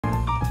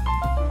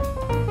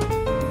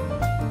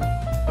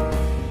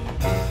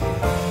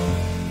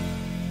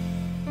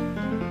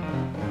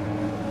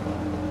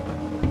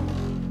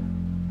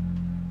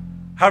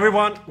Hi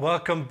everyone,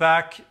 welcome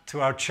back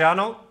to our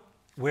channel.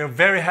 We're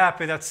very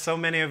happy that so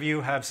many of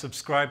you have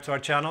subscribed to our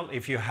channel.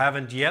 If you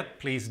haven't yet,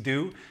 please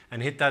do,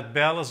 and hit that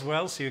bell as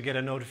well so you get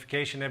a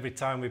notification every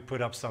time we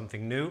put up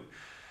something new.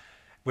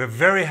 We're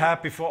very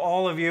happy for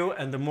all of you,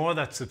 and the more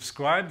that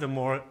subscribe, the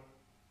more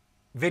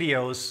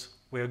videos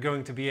we're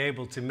going to be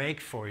able to make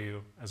for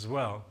you as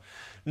well.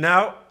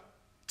 Now,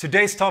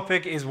 today's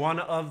topic is one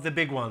of the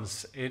big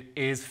ones. It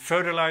is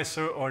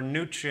fertilizer or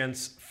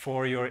nutrients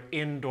for your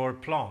indoor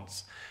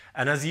plants.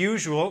 And as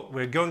usual,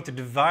 we're going to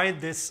divide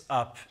this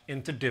up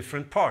into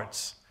different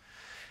parts.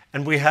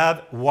 And we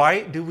have,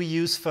 why do we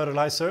use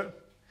fertilizer?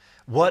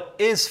 What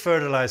is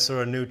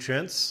fertilizer or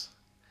nutrients?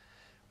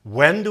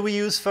 When do we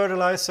use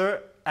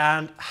fertilizer?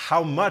 And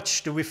how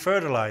much do we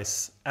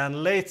fertilize? And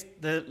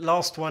the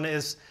last one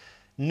is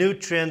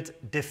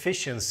nutrient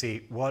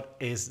deficiency. What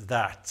is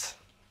that?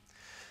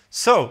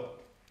 So,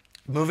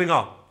 moving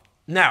on.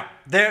 Now,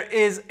 there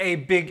is a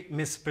big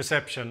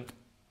misperception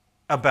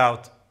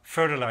about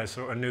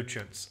fertilizer or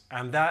nutrients,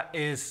 and that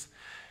is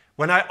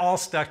when I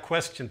ask that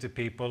question to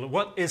people,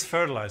 what is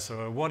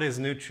fertilizer or what is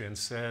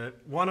nutrients?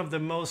 One of the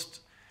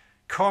most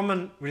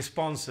common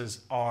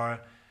responses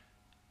are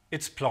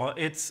it's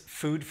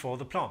food for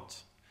the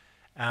plant,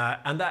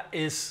 and that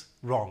is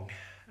wrong.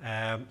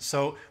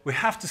 So we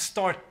have to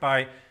start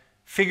by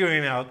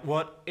figuring out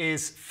what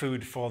is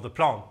food for the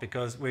plant,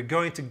 because we're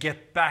going to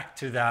get back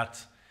to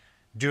that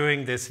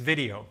during this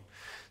video.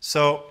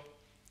 So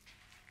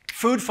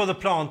food for the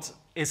plant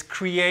is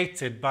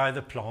created by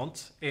the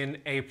plant in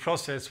a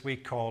process we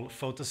call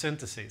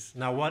photosynthesis.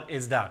 Now, what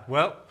is that?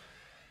 Well,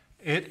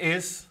 it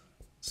is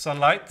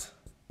sunlight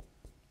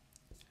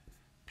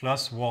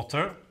plus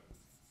water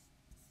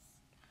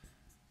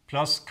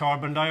plus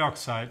carbon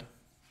dioxide.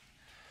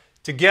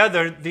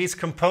 Together, these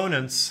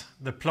components,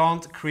 the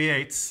plant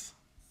creates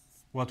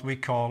what we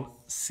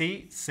call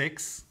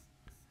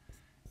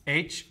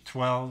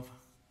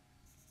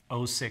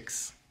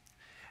C6H12O6.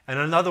 And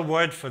another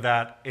word for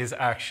that is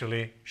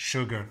actually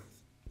sugar.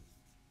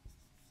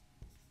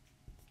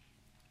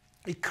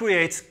 It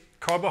creates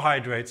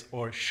carbohydrates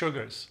or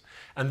sugars.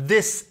 And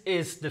this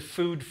is the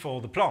food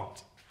for the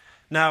plant.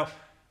 Now,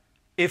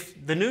 if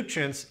the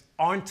nutrients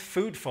aren't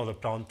food for the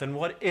plant, then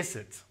what is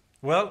it?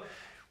 Well,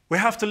 we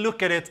have to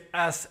look at it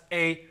as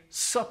a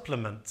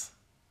supplement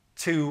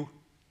to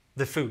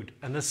the food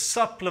and a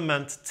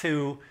supplement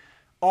to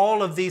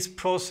all of these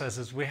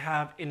processes we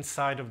have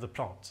inside of the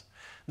plant.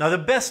 Now, the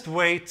best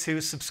way to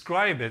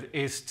subscribe it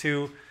is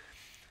to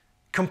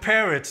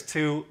compare it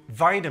to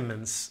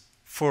vitamins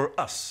for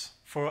us,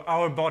 for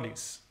our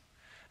bodies.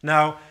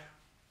 Now,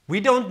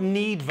 we don't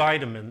need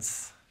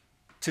vitamins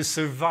to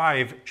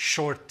survive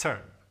short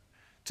term.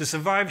 To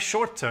survive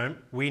short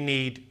term, we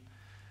need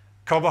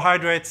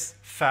carbohydrates,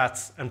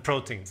 fats, and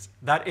proteins.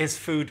 That is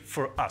food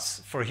for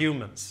us, for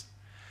humans.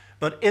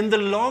 But in the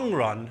long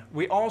run,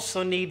 we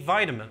also need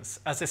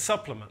vitamins as a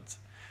supplement,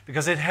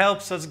 because it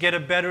helps us get a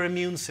better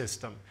immune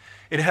system.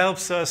 It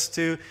helps us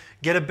to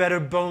get a better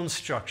bone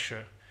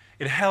structure.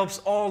 It helps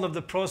all of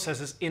the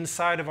processes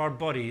inside of our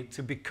body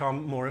to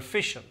become more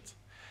efficient.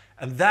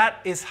 And that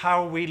is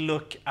how we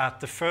look at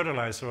the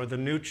fertilizer or the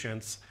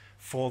nutrients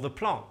for the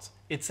plant.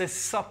 It's a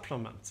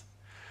supplement.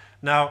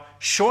 Now,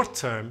 short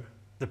term,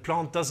 the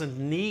plant doesn't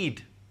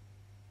need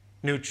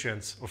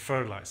nutrients or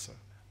fertilizer.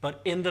 But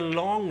in the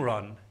long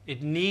run,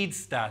 it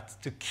needs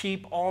that to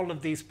keep all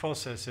of these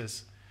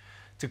processes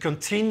to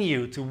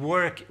continue to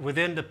work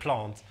within the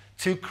plant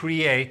to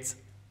create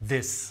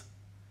this.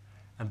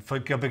 And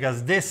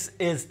because this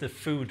is the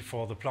food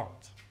for the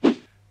plant.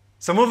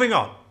 So moving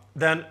on,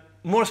 then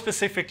more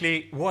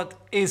specifically, what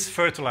is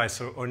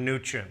fertilizer or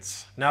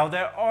nutrients? Now,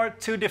 there are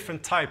two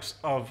different types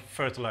of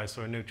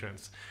fertilizer or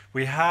nutrients.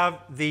 We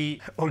have the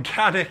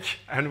organic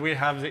and we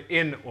have the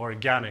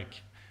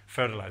inorganic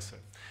fertilizer.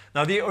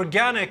 Now, the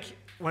organic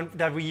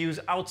that we use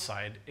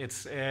outside,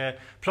 it's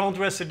plant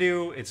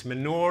residue, it's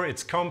manure,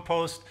 it's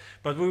compost,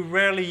 but we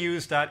rarely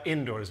use that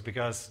indoors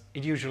because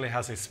it usually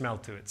has a smell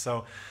to it.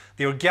 So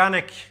the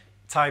organic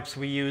types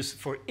we use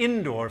for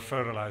indoor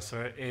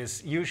fertilizer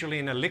is usually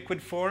in a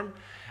liquid form,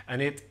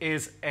 and it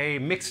is a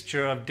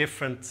mixture of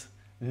different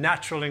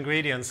natural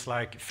ingredients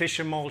like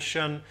fish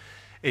emulsion.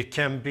 It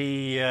can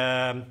be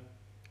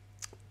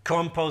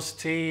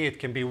compost tea, it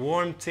can be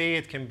worm tea,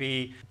 it can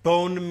be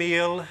bone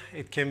meal,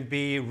 it can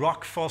be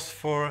rock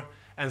phosphor,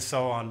 and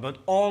so on, but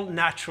all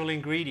natural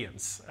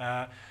ingredients.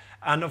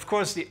 And of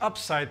course, the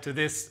upside to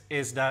this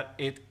is that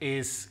it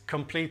is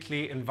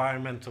completely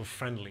environmental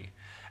friendly,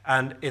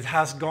 and it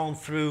has gone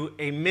through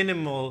a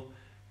minimal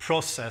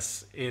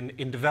process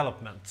in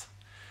development.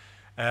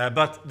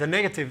 But the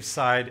negative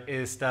side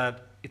is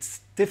that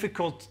it's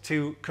difficult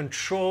to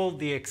control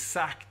the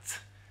exact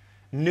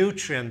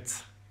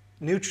nutrients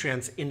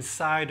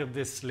inside of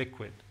this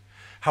liquid.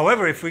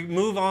 However, if we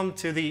move on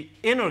to the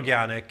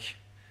inorganic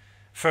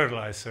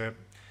fertilizer,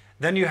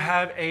 then you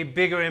have a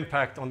bigger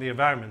impact on the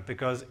environment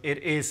because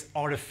it is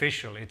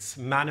artificial, it's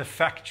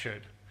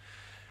manufactured.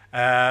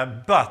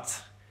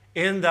 But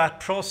in that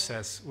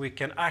process, we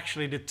can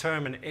actually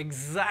determine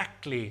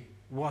exactly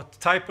what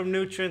type of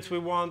nutrients we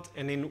want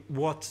and in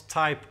what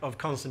type of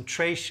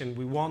concentration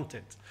we want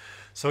it.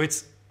 So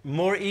it's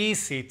more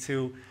easy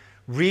to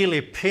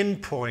really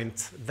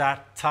pinpoint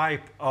that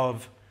type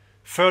of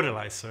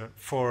fertilizer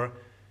for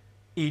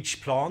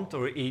each plant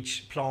or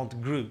each plant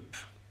group.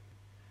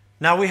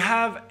 Now we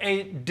have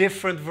a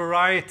different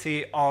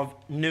variety of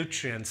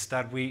nutrients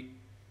that we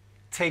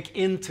take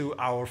into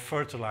our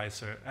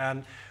fertilizer,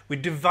 and we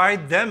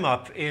divide them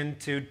up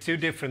into two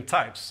different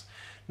types.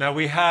 Now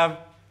we have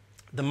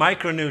the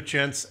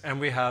micronutrients and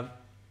we have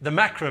the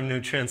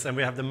macronutrients and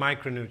we have the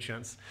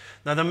micronutrients.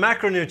 Now the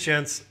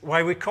macronutrients,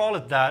 why we call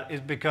it that is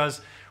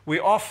because we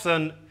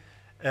often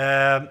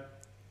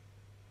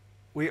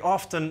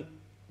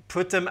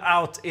put them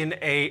out in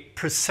a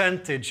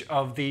percentage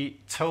of the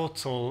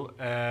total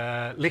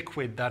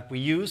liquid that we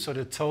use, or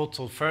the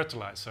total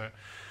fertilizer.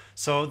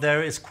 So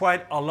there is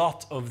quite a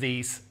lot of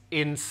these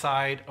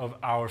inside of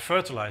our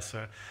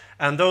fertilizer.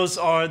 And those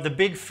are the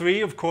big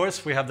three, of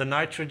course. We have the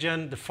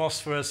nitrogen, the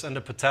phosphorus, and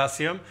the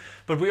potassium.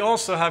 But we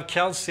also have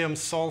calcium,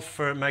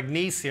 sulfur,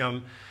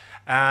 magnesium,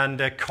 and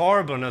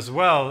carbon as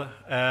well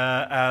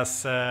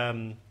as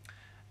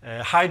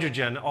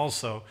hydrogen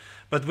also.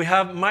 But we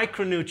have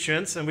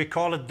micronutrients, and we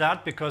call it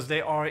that because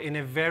they are in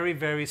a very,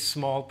 very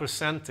small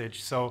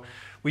percentage. So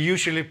we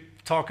usually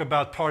talk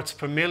about parts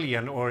per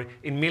million or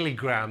in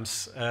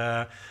milligrams.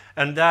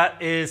 And that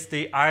is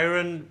the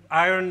iron,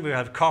 we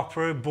have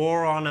copper,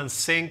 boron, and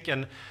zinc,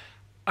 and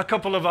a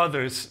couple of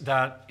others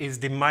that is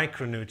the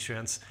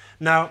micronutrients.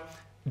 Now,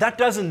 that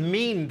doesn't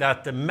mean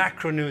that the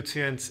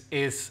macronutrients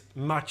is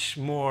much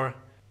more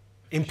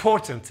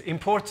important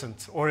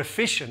or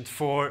efficient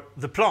for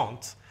the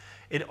plant.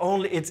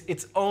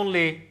 It's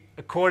only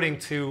according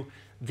to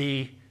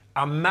the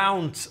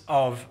amount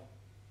of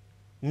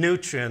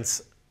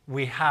nutrients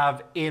we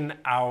have in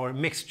our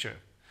mixture.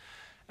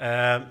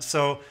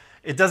 So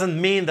it doesn't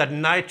mean that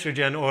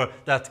nitrogen or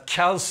that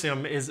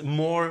calcium is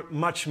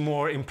much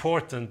more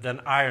important than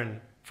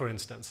iron, for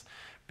instance,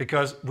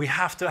 because we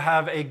have to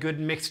have a good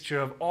mixture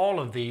of all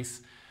of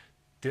these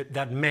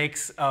that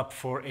makes up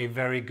for a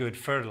very good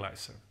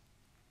fertilizer.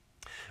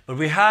 But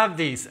we have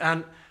these,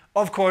 and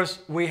of course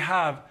we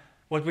have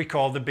what we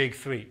call the big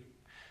three.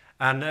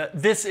 And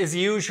this is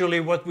usually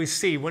what we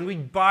see when we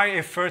buy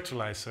a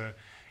fertilizer.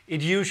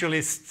 It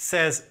usually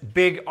says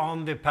big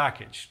on the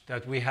package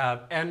that we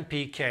have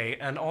NPK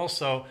and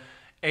also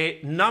a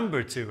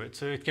number to it.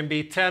 So it can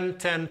be 10,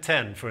 10,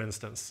 10, for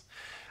instance.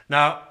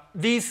 Now,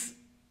 these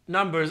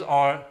numbers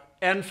are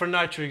N for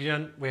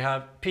nitrogen, we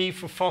have P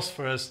for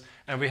phosphorus,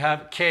 and we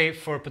have K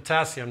for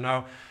potassium.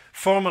 Now,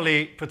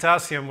 formerly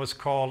potassium was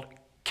called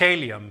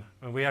kalium,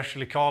 and we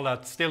actually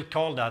still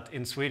call that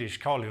in Swedish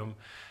kalium.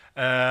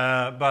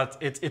 But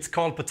it's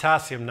called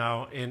potassium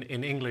now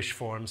in English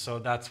form, so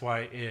that's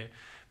why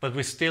but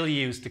we still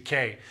use the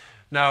K.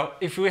 Now,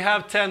 if we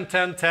have 10,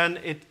 10, 10,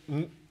 it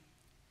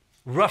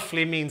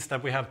roughly means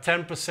that we have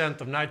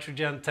 10% of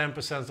nitrogen,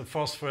 10% of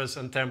phosphorus,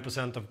 and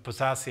 10% of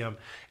potassium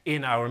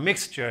in our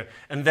mixture.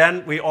 And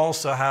then we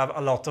also have a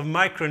lot of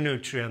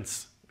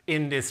micronutrients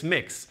in this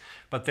mix,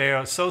 but they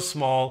are so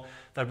small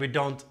that they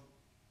don't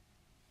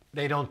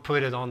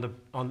put it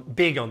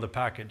big on the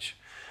package.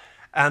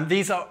 And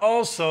these are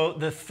also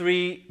the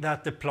three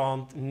that the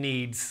plant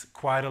needs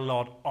quite a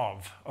lot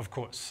of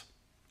course.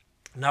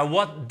 Now,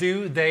 what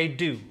do they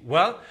do?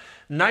 Well,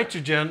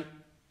 nitrogen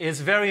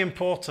is very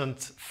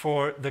important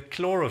for the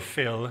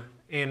chlorophyll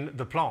in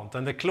the plant.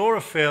 And the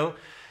chlorophyll,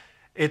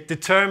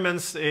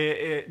 determines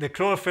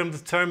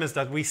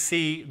that we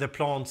see the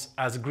plants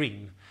as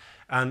green.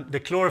 And the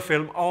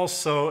chlorophyll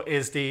also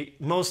is the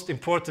most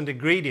important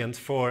ingredient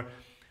for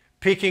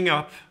picking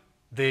up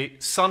the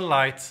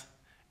sunlight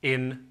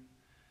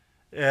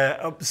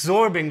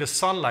absorbing the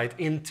sunlight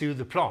into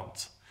the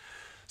plant.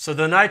 So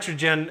the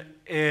nitrogen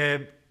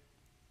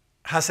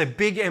has a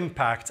big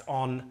impact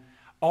on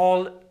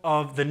all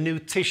of the new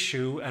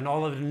tissue and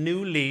all of the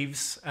new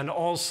leaves, and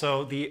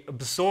also the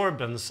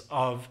absorbance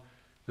of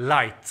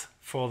light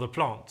for the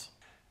plant.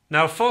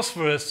 Now,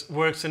 phosphorus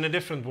works in a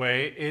different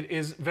way. It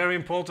is very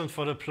important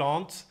for the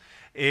plant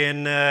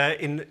in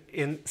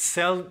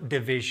cell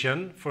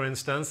division, for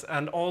instance,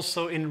 and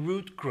also in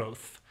root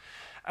growth.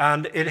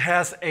 And it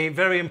has a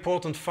very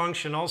important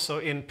function also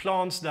in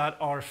plants that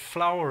are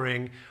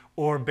flowering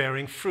or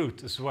bearing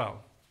fruit as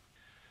well.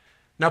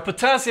 Now,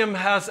 potassium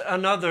has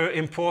another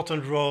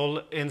important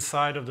role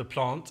inside of the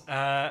plant,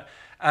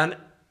 and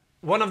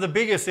one of the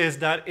biggest is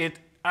that it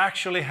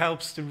actually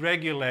helps to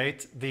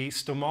regulate the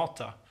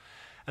stomata.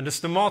 And the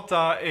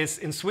stomata is,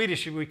 in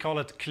Swedish we call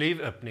it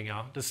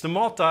klivöppningar. The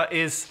stomata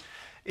is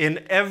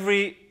in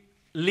every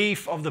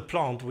leaf of the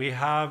plant we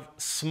have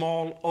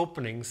small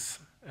openings,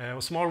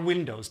 small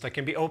windows that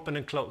can be opened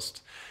and closed.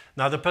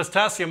 Now, the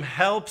potassium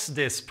helps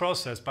this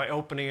process by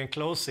opening and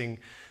closing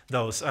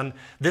those, and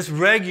this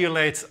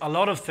regulates a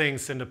lot of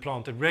things in the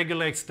plant. It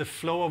regulates the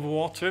flow of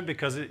water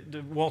because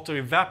the water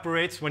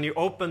evaporates when you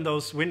open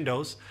those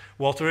windows.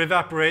 Water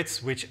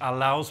evaporates, which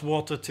allows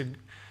water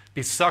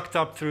be sucked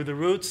up through the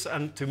roots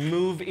and to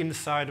move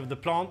inside of the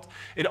plant.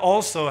 It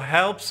also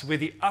helps with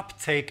the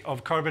uptake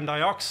of carbon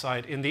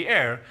dioxide in the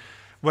air.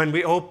 When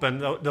we open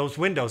those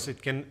windows,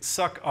 it can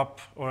suck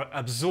up or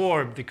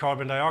absorb the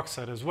carbon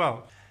dioxide as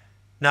well.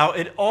 Now,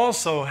 it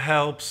also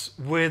helps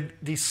with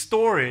the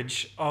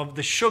storage of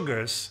the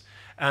sugars,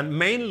 and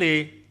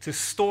mainly to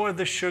store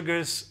the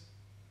sugars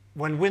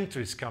when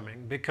winter is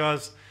coming,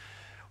 because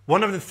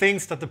one of the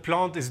things that the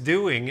plant is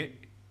doing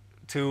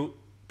to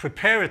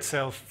prepare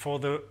itself for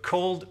the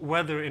cold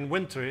weather in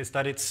winter is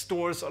that it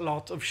stores a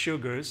lot of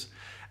sugars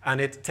and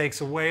it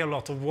takes away a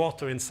lot of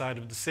water inside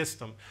of the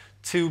system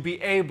to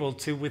be able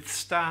to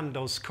withstand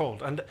those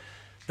cold. And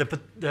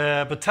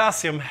the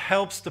potassium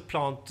helps the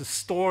plant to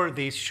store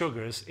these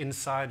sugars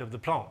inside of the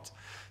plant.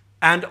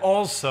 And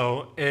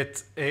also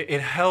it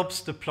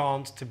helps the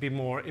plant to be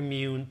more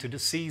immune to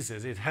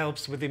diseases. It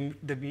helps with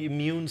the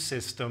immune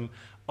system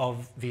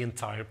of the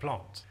entire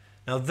plant.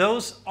 Now,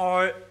 those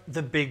are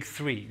the big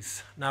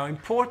threes. Now,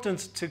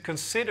 important to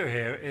consider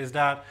here is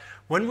that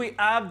when we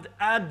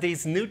add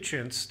these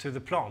nutrients to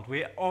the plant,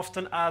 we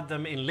often add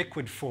them in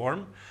liquid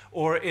form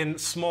or in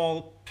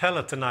small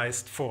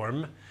pelletinized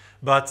form,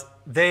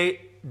 but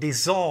they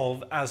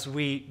dissolve as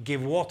we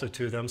give water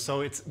to them.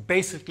 So it's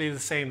basically the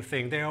same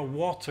thing. They are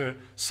water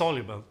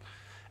soluble.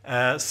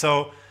 And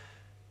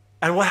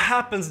what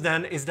happens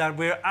then is that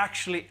we're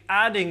actually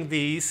adding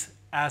these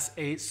as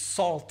a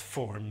salt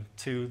form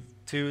to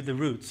the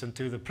roots and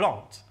to the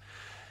plant.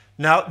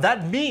 Now,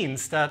 that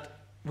means that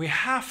we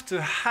have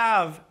to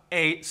have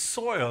a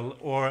soil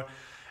or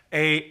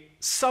a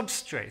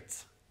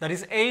substrate that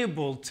is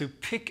able to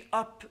pick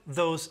up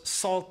those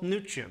salt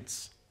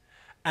nutrients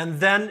and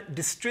then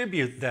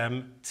distribute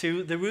them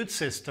to the root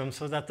system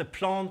so that the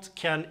plant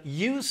can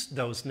use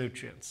those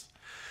nutrients.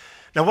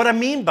 Now, what I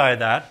mean by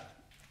that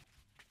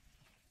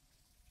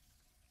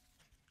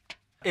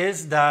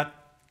is that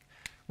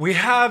we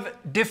have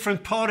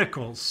different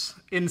particles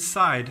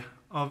inside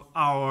of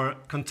our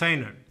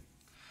container.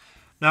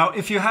 Now,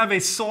 if you have a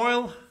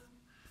soil,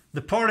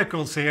 the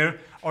particles here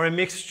are a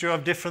mixture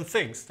of different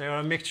things. They are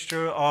a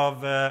mixture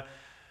of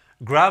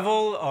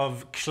gravel,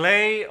 of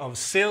clay, of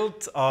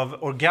silt, of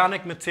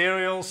organic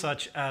material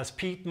such as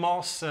peat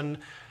moss and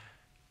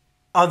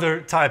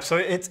other types. So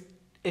it's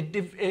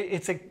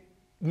a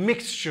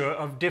mixture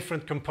of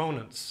different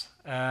components.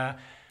 And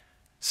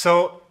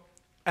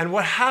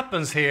what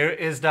happens here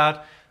is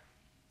that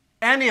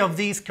any of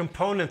these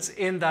components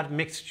in that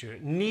mixture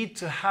need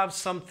to have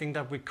something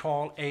that we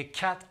call a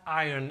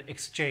cation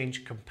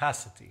exchange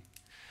capacity.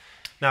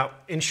 Now,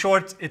 in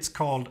short, it's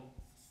called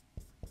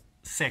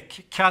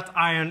SEC,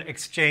 cation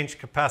exchange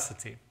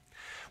capacity.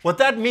 What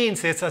that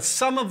means is that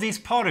some of these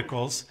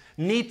particles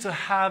need to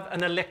have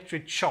an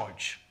electric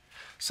charge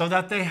so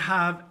that they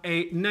have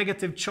a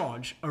negative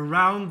charge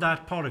around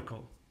that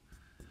particle.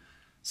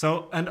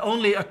 And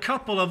only a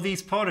couple of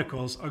these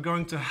particles are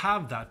going to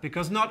have that,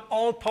 because not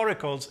all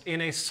particles in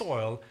a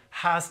soil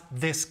has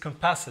this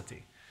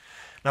capacity.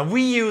 Now,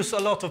 we use a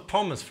lot of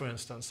pumice, for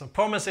instance. And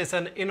pumice is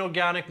an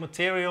inorganic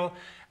material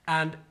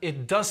and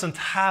it doesn't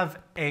have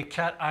a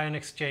cation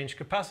exchange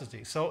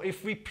capacity. So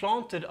if we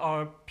planted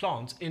our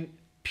plants in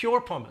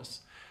pure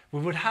pumice,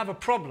 we would have a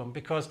problem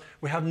because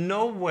we have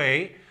no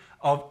way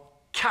of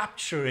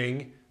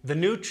capturing the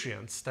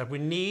nutrients that we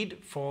need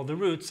for the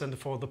roots and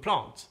for the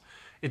plant.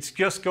 It's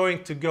just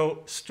going to go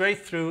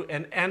straight through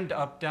and end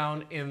up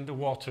down in the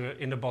water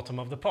in the bottom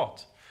of the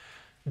pot.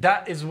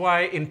 That is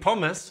why in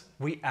pumice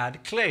we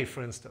add clay,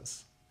 for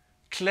instance.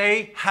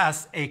 Clay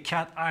has a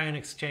cation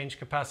exchange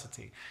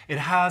capacity. It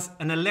has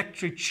an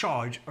electric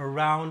charge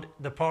around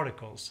the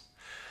particles.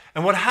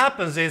 And what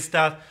happens is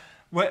that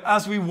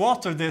as we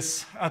water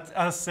this,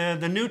 as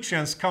the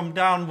nutrients come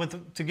down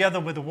together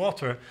with the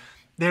water,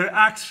 they're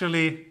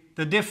actually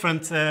the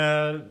different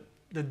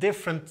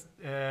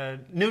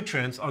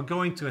nutrients are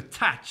going to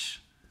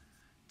attach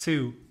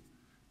to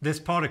these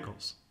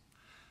particles.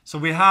 So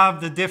we have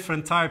the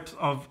different type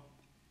of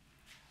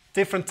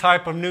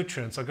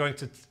nutrients are going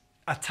to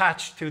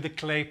attach to the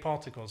clay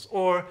particles.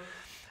 Or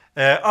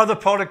other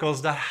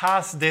particles that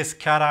has this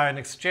cation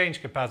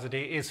exchange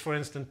capacity is, for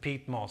instance,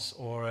 peat moss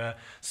or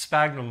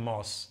sphagnum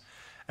moss.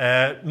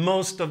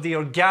 Most of the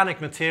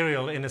organic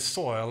material in a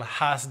soil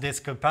has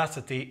this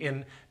capacity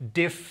in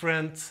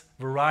different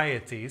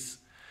varieties.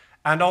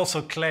 And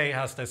also clay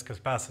has this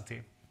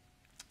capacity.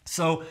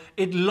 So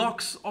it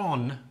locks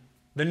on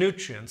the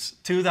nutrients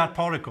to that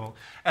particle.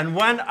 And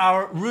when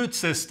our root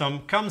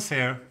system comes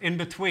here in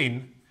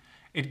between,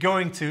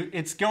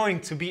 it's going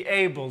to be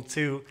able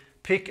to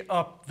pick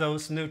up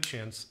those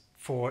nutrients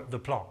for the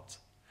plant.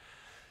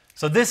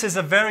 So this is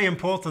a very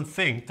important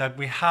thing, that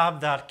we have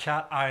that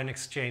cation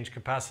exchange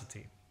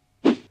capacity.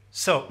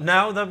 So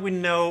now that we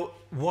know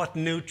what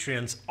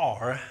nutrients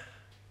are,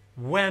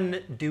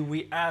 when do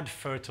we add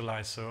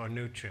fertilizer or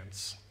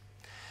nutrients?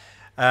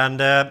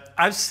 And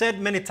I've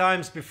said many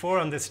times before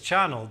on this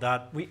channel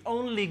that we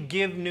only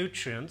give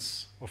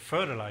nutrients or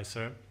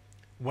fertilizer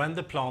when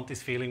the plant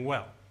is feeling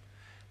well.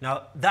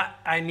 Now that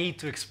I need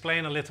to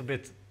explain a little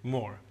bit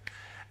more.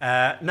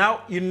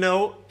 Now you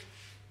know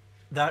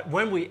that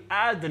when we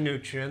add the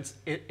nutrients,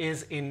 it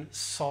is in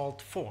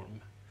salt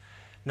form.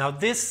 Now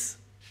this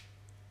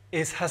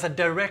has a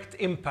direct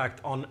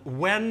impact on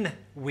when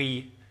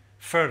we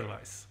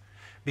fertilize.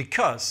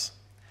 Because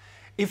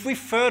if we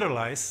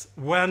fertilize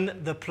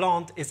when the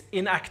plant is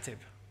inactive,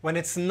 when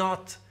it's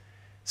not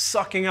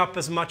sucking up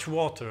as much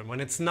water, when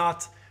it's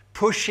not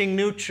pushing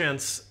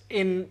nutrients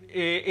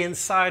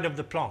inside of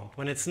the plant,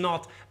 when it's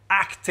not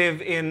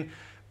active in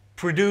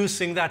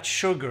producing that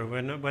sugar,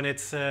 when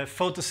it's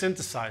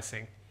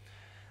photosynthesizing,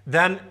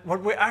 then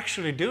what we're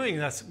actually doing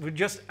is we're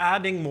just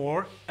adding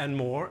more and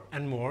more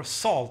and more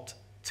salt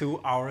to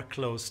our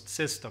closed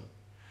system.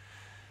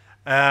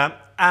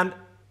 And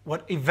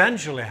what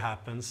eventually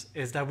happens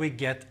is that we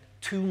get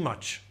too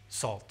much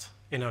salt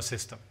in our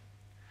system.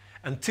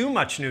 And too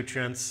much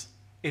nutrients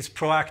is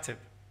proactive.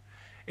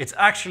 It's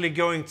actually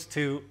going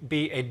to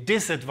be a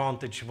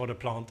disadvantage for the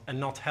plant and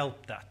not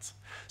help that.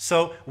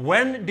 So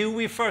when do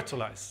we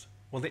fertilize?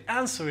 Well, the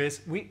answer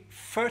is we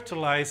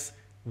fertilize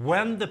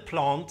when the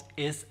plant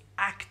is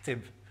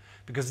active,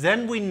 because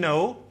then we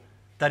know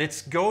that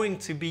it's going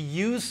to be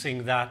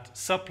using that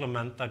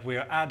supplement that we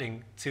are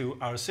adding to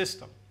our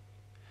system.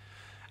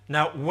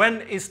 Now,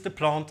 when is the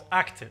plant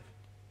active?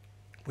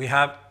 We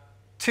have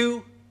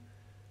two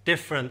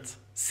different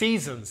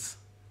seasons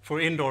for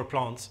indoor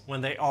plants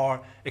when they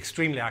are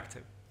extremely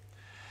active.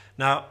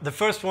 Now, the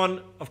first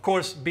one, of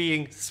course,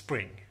 being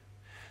spring.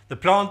 The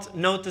plant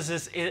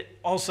notices it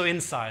also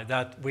inside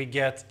that we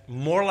get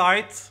more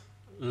light,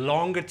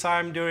 longer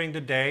time during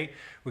the day,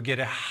 we get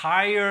a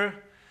higher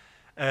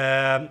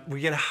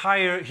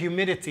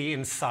humidity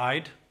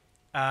inside,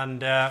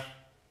 and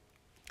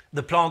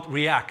the plant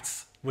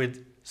reacts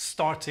with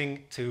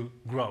starting to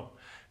grow.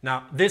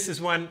 Now, this is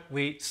when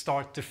we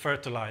start to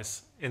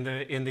fertilize in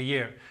the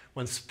year,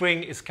 when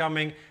spring is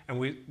coming and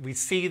we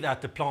see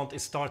that the plant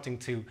is starting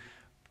to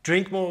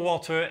drink more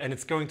water and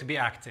it's going to be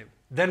active.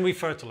 Then we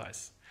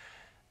fertilize.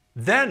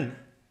 Then,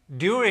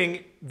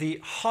 during the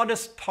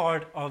hottest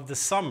part of the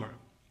summer,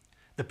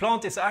 the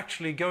plant is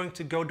actually going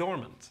to go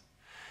dormant.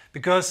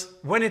 Because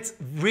when it's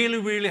really,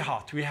 really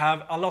hot, we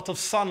have a lot of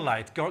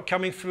sunlight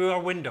coming through our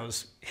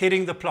windows,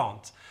 hitting the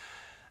plant.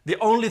 The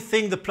only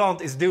thing the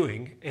plant is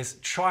doing is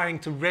trying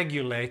to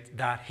regulate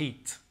that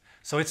heat.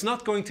 So it's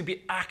not going to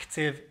be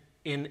active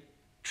in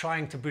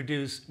trying to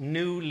produce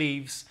new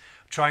leaves,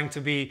 trying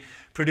to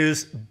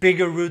produce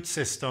bigger root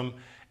system.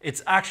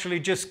 It's actually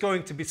just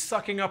going to be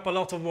sucking up a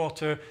lot of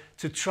water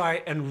to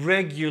try and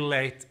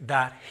regulate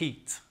that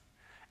heat.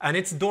 And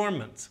it's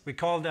dormant. We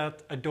call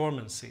that a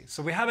dormancy.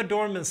 So we have a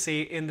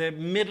dormancy in the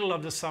middle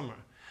of the summer.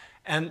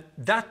 And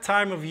that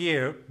time of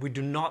year, we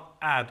do not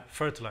add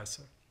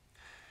fertilizer.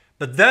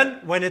 But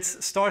then, when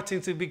it's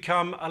starting to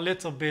become a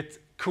little bit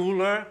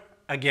cooler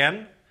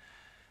again,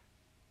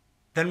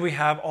 then we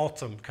have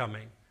autumn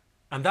coming.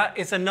 And that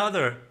is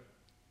another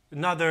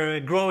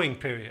growing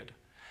period.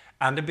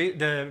 And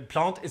the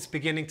plant is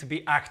beginning to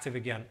be active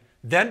again.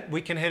 Then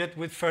we can hit it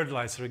with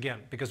fertilizer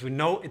again, because we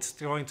know it's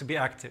going to be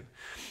active.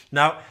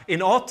 Now,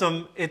 in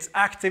autumn, it's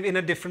active in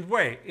a different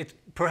way.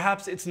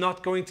 Perhaps it's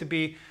not going to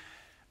be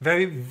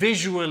very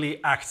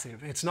visually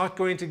active. It's not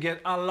going to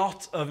get a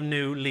lot of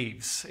new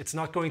leaves. It's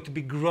not going to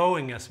be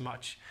growing as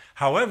much.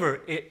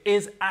 However, it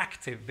is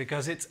active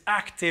because it's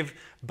active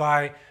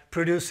by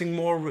producing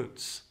more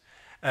roots,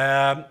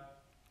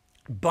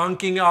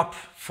 bunking up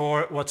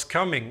for what's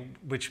coming,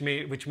 which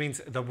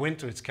means the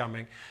winter is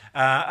coming,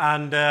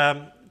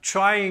 and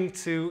trying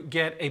to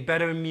get a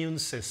better immune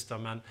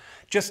system and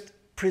just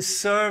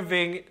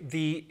preserving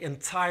the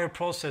entire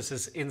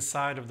processes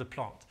inside of the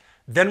plant.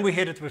 Then we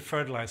hit it with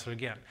fertilizer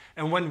again.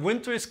 And when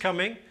winter is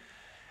coming,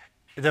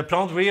 the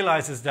plant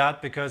realizes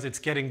that because it's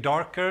getting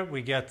darker,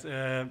 we get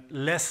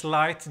less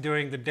light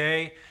during the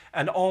day,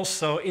 and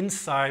also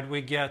inside we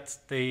get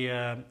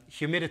the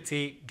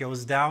humidity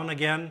goes down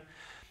again,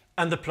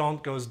 and the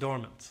plant goes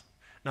dormant.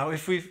 Now,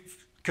 if we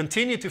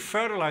continue to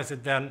fertilize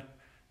it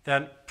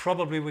then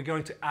probably we're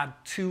going to add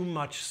too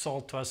much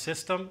salt to our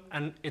system,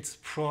 and it's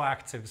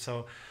proactive.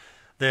 So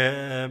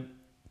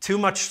too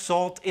much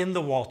salt in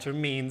the water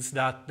means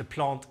that the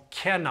plant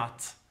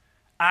cannot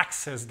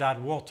access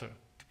that water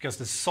because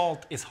the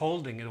salt is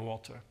holding the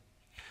water.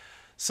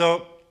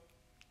 So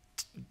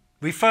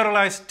we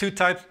fertilize two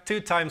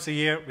times a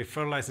year. We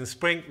fertilize in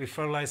spring, we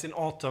fertilize in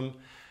autumn,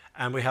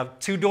 and we have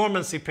two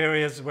dormancy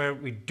periods where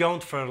we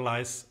don't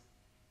fertilize.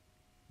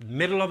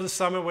 Middle of the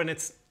summer when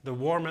it's the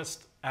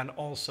warmest, and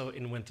also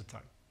in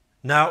wintertime.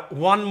 Now,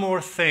 one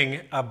more thing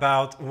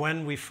about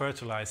when we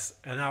fertilize.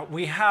 Now,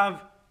 we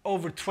have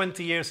over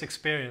 20 years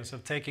experience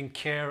of taking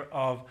care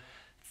of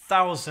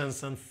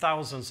thousands and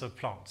thousands of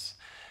plants.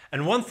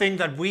 And one thing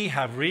that we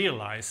have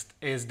realized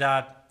is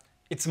that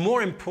it's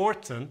more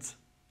important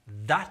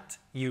that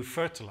you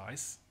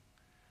fertilize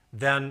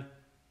than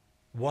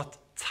what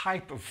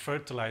type of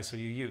fertilizer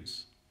you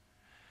use.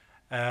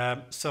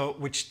 So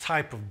which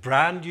type of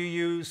brand you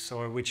use,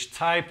 or which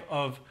type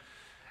of,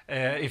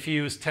 if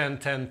you use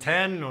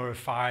 10-10-10 or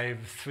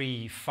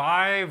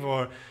 5-3-5,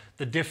 or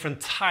the different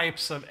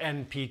types of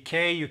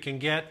NPK you can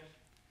get.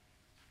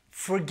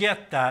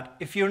 Forget that.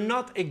 If you're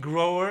not a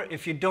grower,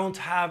 if you don't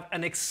have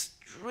an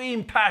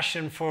extreme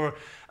passion for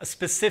a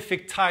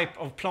specific type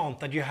of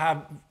plant that you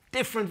have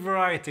different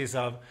varieties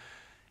of,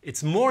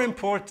 it's more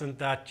important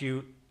that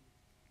you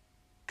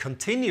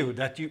continue,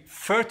 that you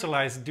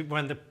fertilize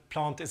when the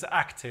plant is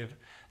active,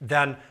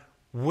 than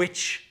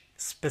which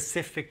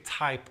specific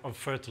type of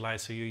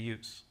fertilizer you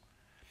use.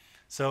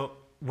 So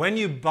when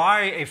you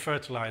buy a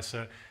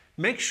fertilizer,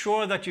 make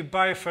sure that you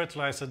buy a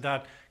fertilizer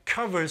that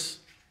covers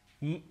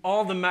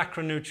all the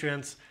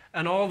macronutrients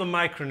and all the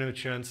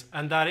micronutrients,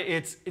 and that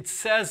it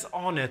says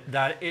on it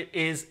that it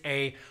is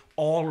a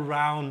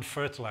all-round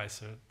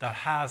fertilizer that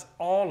has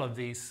all of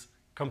these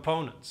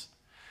components.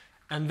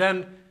 And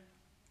then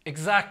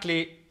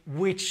exactly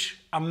which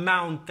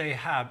amount they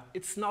have,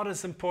 it's not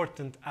as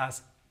important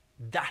as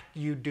that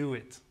you do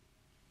it.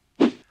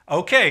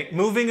 Okay,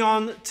 moving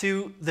on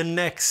to the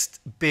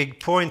next big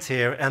point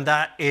here, and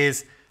that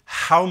is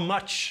how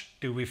much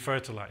do we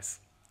fertilize?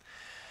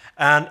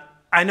 And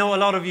I know a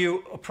lot of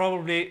you are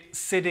probably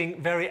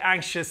sitting very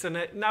anxious, and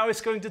now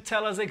it's going to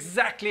tell us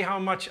exactly how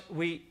much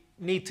we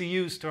need to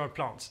use to our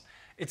plants.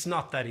 It's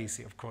not that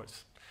easy, of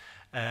course.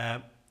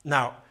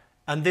 Now,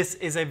 and this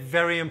is a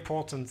very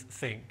important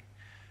thing.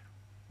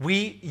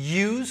 We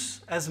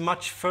use as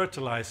much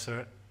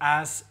fertilizer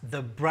as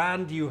the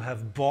brand you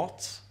have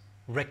bought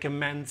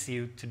recommends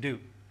you to do.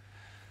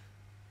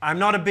 I'm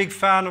not a big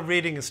fan of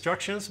reading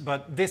instructions,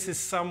 but this is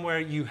somewhere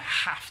you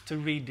have to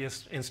read the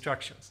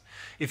instructions.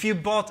 If you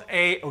bought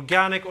an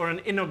organic or an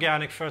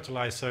inorganic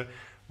fertilizer,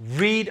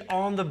 read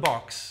on the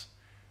box,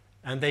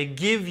 and they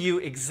give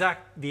you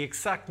the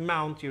exact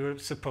amount you're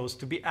supposed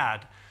to be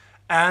add,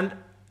 and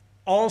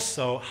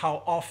also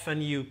how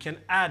often you can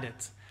add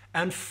it,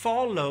 and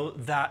follow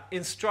that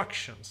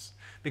instructions,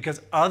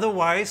 because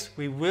otherwise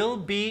we will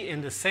be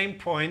in the same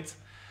point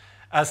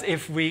as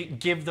if we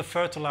give the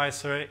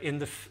fertilizer in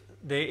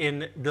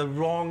the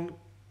wrong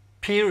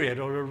period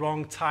or the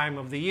wrong time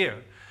of the year.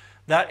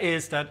 That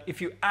is that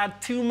if you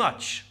add too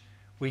much,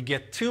 we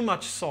get too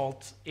much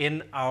salt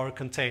in our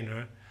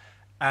container,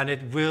 and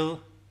it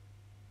will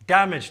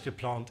damage the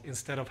plant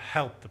instead of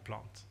help the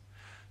plant.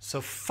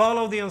 So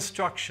follow the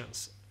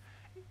instructions.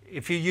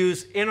 If you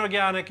use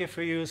inorganic, if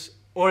you use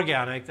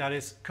organic, that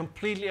is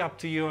completely up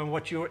to you and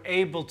what you're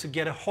able to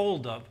get a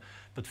hold of,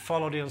 but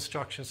follow the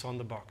instructions on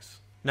the box.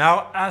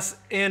 Now, as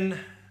in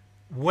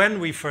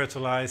when we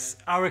fertilize,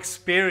 our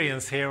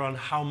experience here on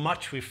how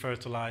much we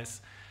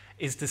fertilize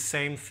is the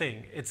same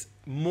thing. It's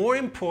more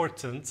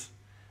important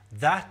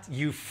that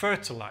you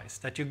fertilize,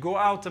 that you go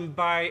out and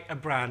buy a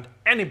brand,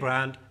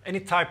 any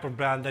type of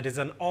brand that is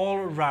an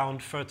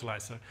all-round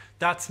fertilizer.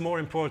 That's more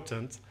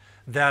important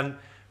than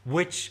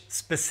which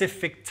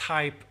specific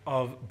type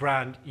of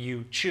brand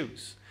you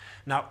choose.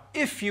 Now,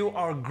 if you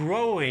are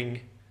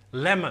growing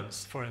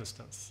lemons, for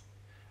instance,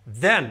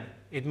 then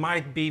it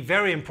might be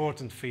very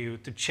important for you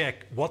to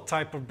check what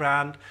type of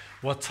brand,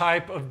 what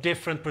type of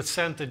different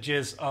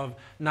percentages of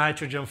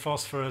nitrogen,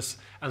 phosphorus,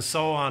 and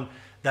so on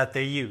that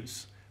they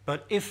use.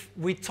 But if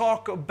we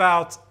talk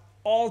about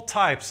all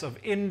types of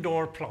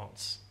indoor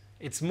plants,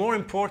 it's more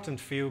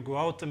important for you to go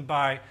out and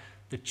buy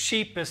the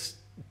cheapest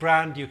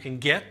brand you can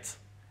get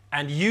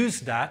and use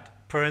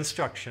that per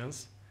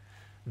instructions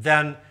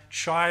than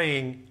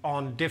trying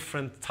on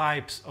different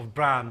types of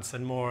brands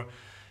and more.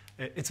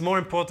 It's more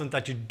important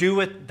that you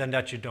do it than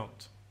that you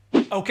don't.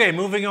 Okay,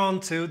 moving on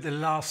to the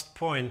last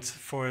point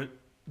for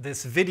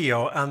this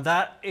video, and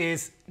that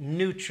is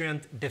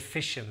nutrient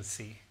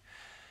deficiency.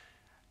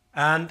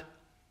 And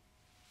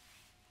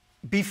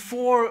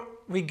before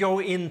we go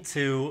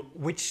into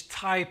which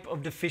type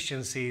of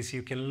deficiencies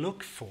you can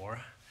look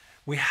for,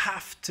 we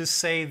have to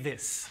say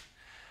this.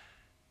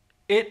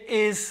 It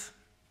is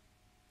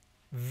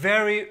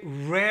very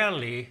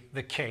rarely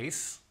the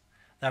case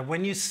that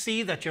when you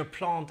see that your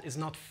plant is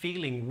not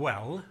feeling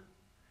well,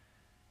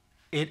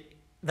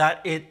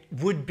 that it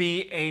would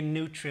be a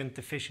nutrient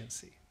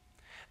deficiency.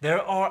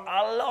 There are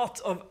a lot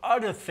of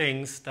other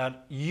things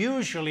that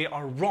usually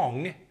are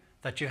wrong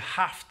that you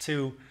have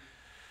to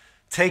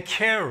take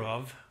care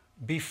of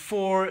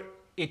before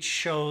it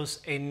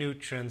shows a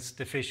nutrients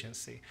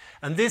deficiency.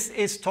 And this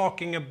is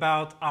talking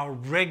about our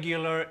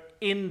regular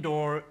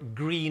indoor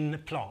green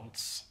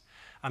plants.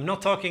 I'm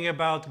not talking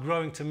about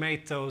growing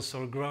tomatoes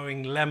or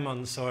growing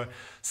lemons or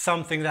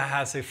something that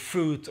has a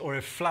fruit or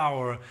a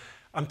flower.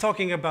 I'm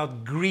talking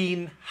about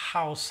green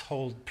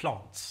household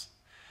plants.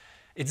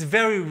 It's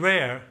very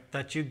rare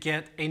that you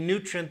get a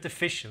nutrient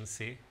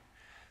deficiency.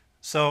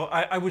 So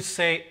I would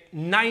say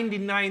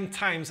 99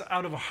 times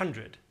out of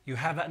 100, you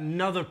have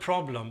another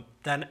problem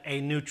than a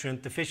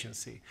nutrient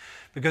deficiency.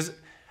 Because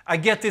I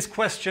get this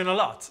question a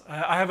lot.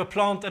 I have a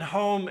plant at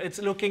home, it's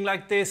looking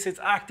like this, it's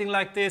acting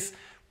like this.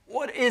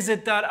 What is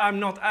it that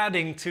I'm not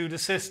adding to the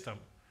system?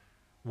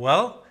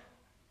 Well,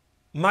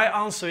 my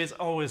answer is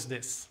always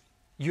this.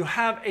 You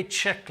have a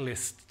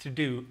checklist to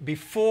do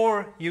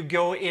before you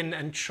go in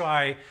and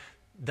try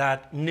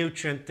that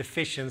nutrient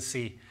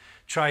deficiency.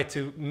 Try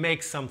to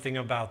make something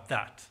about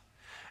that.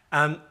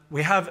 And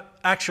we have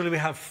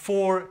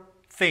 4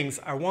 things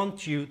I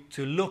want you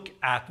to look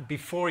at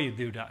before you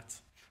do that.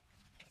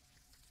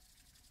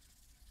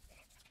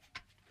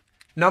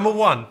 Number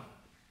 1,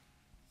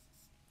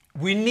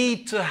 we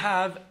need to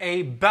have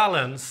a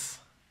balance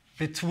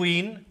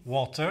between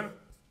water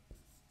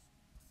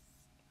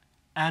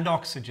and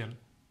oxygen.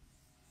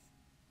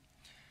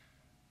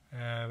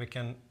 We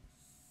can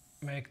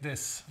make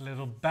this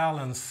little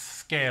balance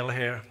scale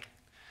here.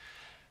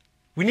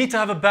 We need to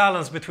have a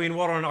balance between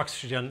water and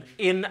oxygen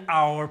in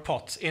our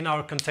pot, in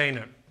our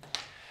container.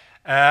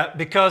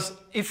 Because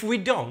if we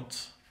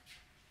don't,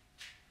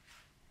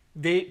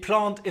 the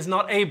plant is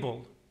not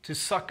able to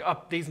suck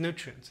up these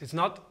nutrients. It's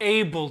not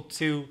able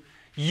to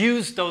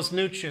use those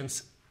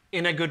nutrients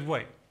in a good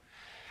way.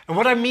 And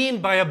what I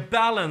mean by a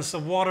balance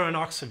of water and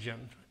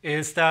oxygen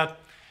is that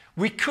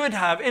we could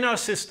have in our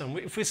system,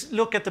 if we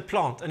look at the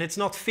plant and it's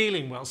not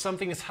feeling well,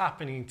 something is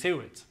happening to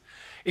it.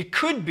 It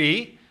could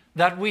be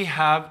that we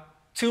have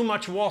too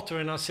much water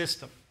in our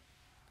system.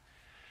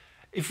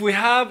 If we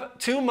have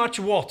too much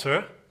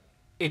water,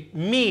 it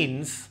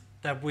means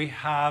that we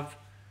have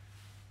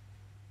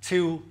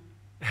too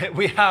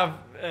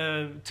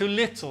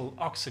little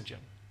oxygen.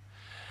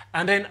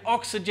 And then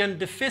oxygen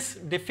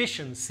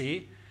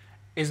deficiency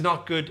is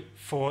not good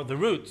for the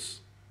roots.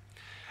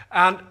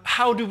 And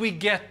how do we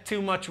get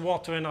too much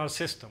water in our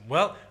system?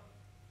 Well,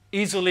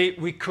 easily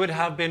we could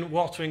have been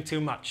watering too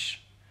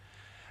much.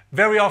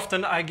 Very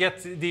often I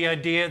get the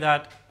idea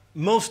that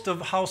most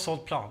of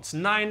household plants,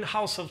 9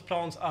 household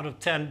plants out of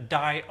 10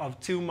 die of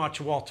too much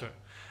water.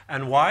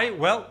 And why?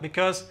 Well,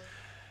 because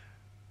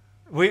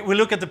we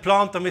look at the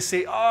plant and we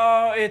see,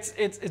 oh,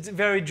 it's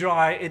very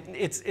dry,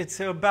 it's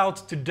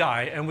about to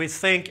die. And we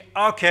think,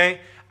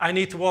 okay, I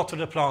need to water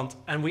the plant.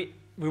 And we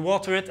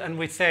water it and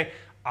we say,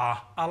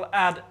 I'll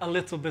add a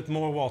little bit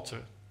more water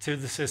to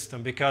the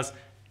system because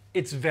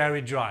it's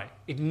very dry.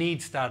 It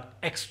needs that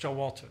extra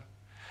water.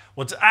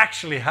 What's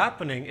actually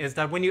happening is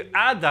that when you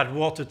add that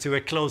water to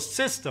a closed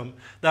system,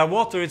 that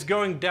water is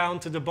going down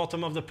to the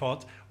bottom of the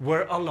pot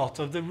where a lot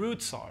of the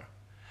roots are.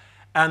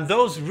 And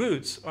those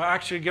roots are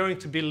actually going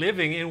to be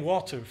living in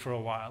water for a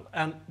while,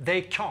 and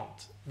they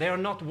can't. They are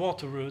not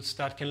water roots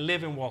that can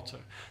live in water.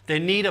 They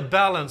need a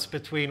balance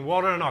between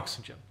water and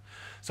oxygen.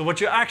 So what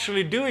you're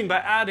actually doing by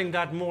adding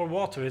that more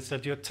water is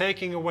that you're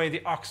taking away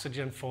the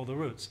oxygen for the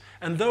roots.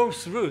 And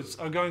those roots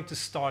are going to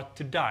start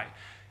to die.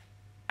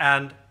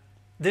 And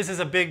this is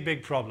a big,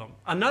 big problem.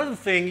 Another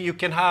thing you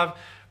can have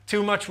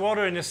too much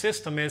water in your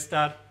system is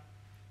that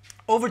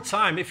over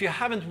time, if you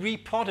haven't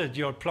repotted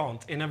your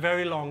plant in a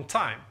very long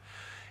time,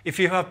 if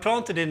you have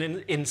planted it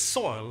in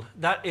soil,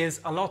 that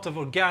is a lot of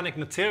organic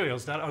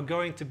materials that are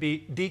going to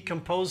be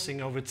decomposing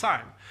over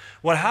time.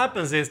 What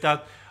happens is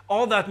that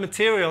all that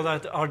material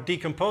that are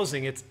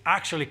decomposing, it's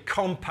actually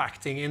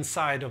compacting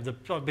inside of the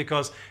plant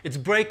because it's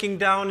breaking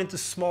down into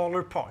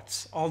smaller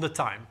parts all the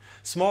time.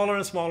 Smaller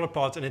and smaller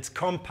parts, and it's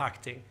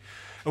compacting.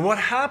 And what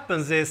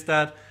happens is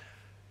that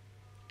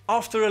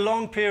after a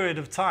long period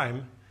of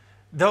time,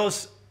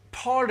 those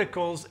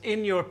particles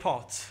in your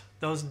pot,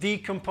 those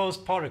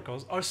decomposed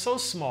particles, are so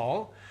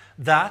small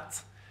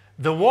that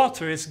the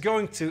water is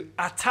going to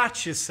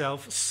attach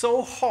itself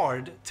so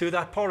hard to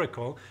that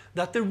particle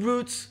that the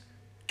roots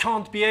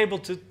can't be able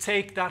to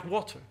take that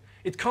water.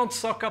 It can't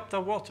suck up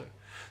that water.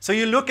 So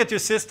you look at your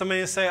system and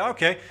you say,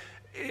 okay,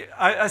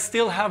 I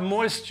still have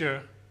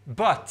moisture,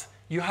 but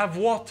you have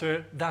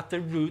water that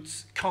the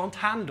roots can't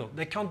handle.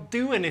 They can't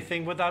do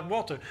anything with that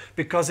water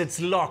because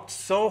it's locked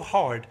so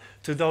hard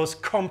to those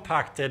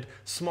compacted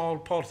small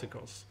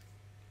particles.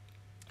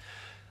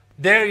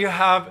 There you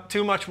have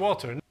too much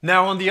water.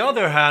 Now, on the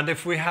other hand,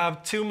 if we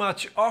have too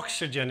much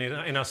oxygen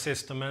in our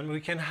system, and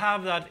we can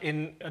have that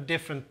in a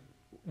different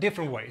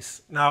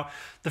ways. Now,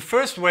 the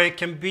first way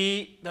can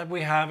be that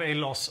we have a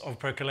loss of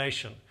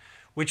percolation,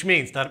 which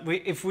means that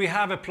if we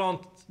have a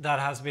plant that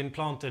has been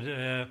planted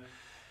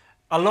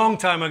a long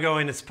time ago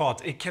in its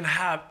pot, it can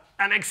have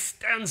an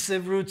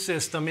extensive root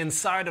system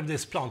inside of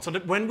this plant. So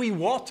that when we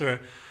water,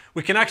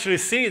 we can actually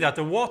see that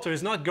the water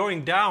is not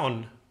going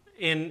down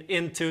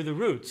into the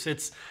roots.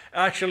 It's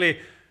actually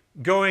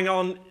going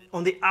on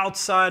the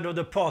outside of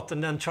the pot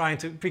and then trying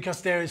to,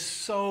 because there is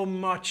so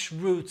much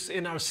roots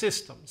in our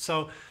system.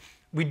 So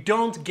we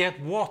don't get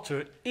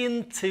water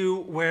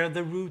into where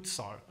the roots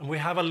are, and we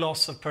have a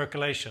loss of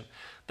percolation.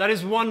 That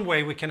is one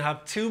way we can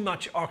have too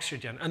much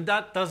oxygen, and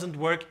that doesn't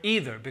work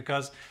either,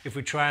 because if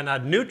we try and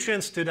add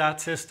nutrients to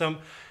that system,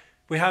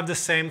 we have the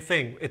same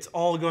thing. It's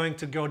all going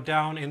to go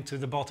down into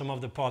the bottom of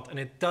the pot, and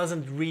it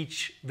doesn't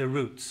reach the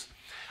roots.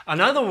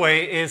 Another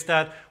way is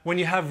that when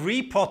you have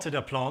repotted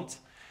a plant,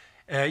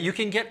 you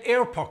can get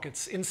air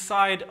pockets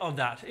inside of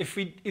that. If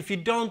you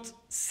don't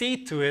see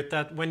to it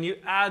that when you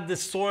add the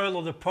soil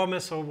or the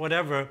pumice or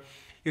whatever,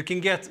 you can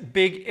get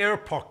big air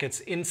pockets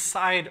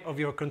inside of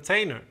your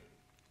container.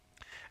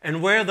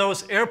 And where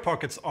those air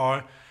pockets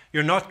are,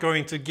 you're not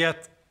going to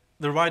get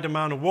the right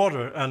amount of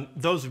water, and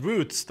those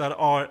roots that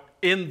are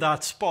in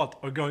that spot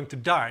are going to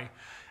die.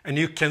 And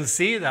you can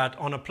see that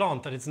on a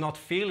plant that it's not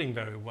feeling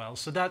very well.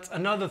 So that's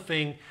another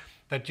thing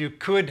that you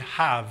could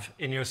have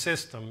in your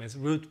system is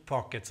root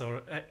pockets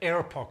or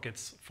air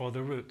pockets for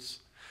the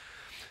roots.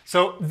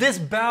 So this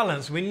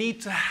balance, we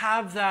need to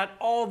have that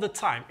all the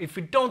time. If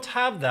we don't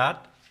have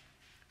that,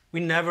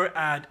 we never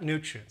add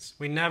nutrients.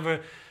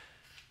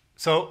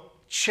 So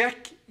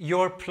check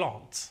your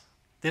plant.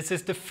 This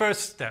is the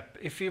first step.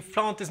 If your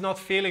plant is not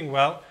feeling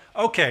well,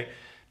 okay,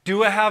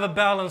 do I have a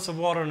balance of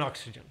water and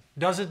oxygen?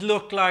 Does it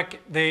look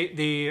like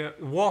the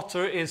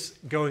water is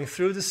going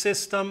through the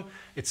system,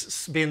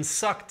 it's been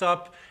sucked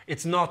up,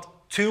 it's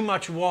not too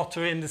much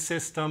water in the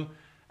system,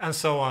 and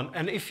so on.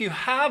 And if you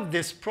have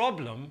this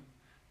problem,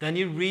 then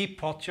you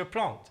repot your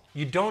plant.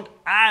 You don't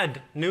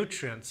add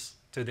nutrients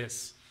to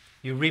this.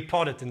 You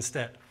repot it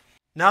instead.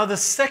 Now the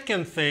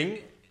second thing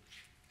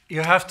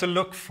you have to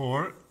look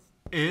for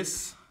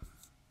is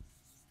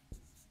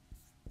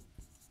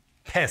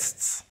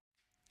pests.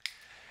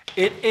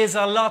 It is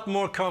a lot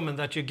more common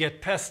that you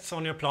get pests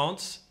on your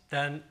plants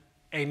than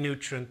a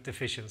nutrient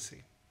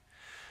deficiency.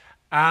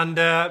 And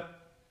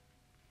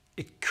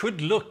it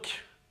could look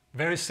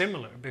very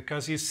similar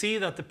because you see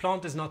that the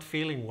plant is not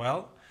feeling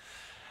well.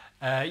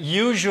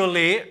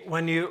 Usually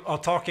when you are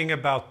talking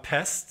about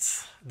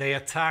pests, they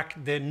attack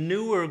the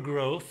newer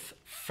growth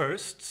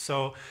first.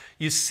 So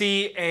you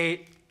see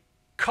a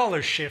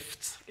color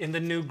shift in the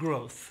new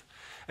growth.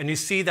 And you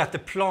see that the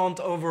plant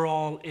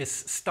overall is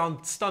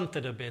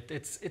stunted a bit.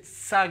 It's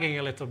sagging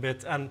a little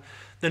bit and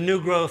the new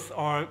growth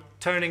are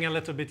turning a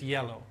little bit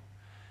yellow.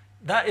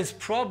 That is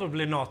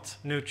probably not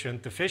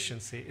nutrient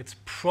deficiency. It's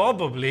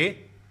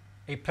probably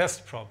a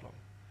pest problem.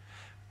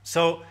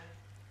 So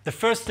the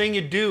first thing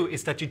you do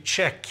is that you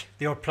check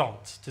your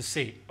plant to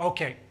see,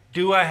 okay,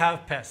 do I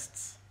have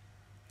pests?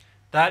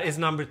 That is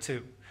number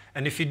 2.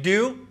 And if you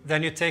do,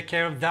 then you take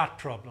care of that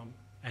problem.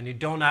 And you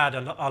don't add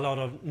a lot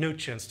of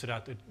nutrients to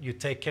that. You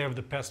take care of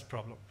the pest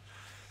problem.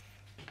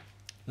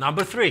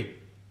 Number 3.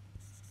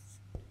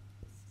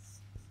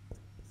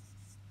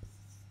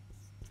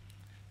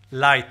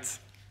 Light.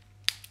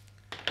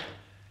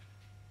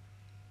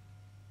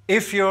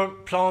 If your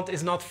plant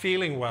is not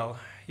feeling well,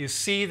 you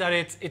see that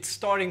it's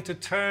starting to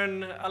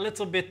turn a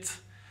little bit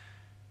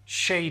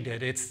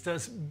shaded. It's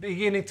just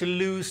beginning to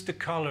lose the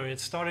color.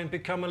 It's starting to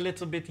become a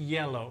little bit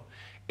yellow.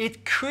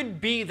 It could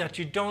be that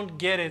you don't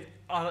get it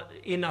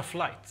enough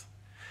light.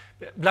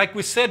 Like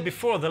we said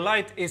before, the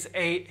light is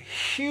a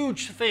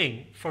huge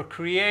thing for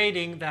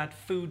creating that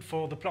food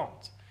for the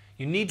plant.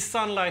 You need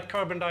sunlight,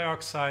 carbon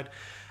dioxide,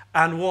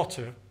 and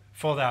water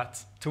for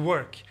that to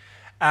work.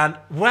 And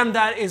when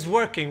that is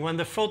working, when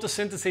the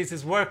photosynthesis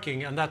is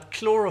working and that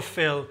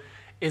chlorophyll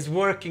is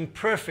working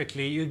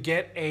perfectly, you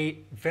get a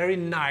very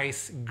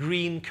nice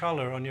green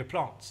color on your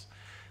plants.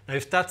 Now,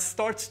 if that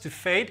starts to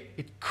fade,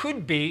 it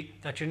could be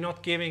that you're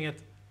not giving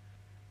it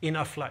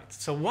enough light.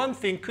 So one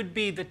thing could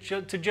be that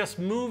to just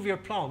move your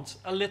plants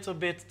a little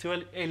bit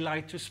to a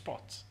lighter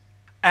spot.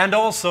 And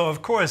also,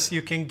 of course,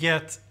 you can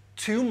get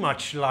too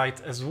much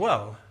light as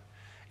well.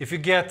 If you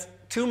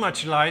get too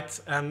much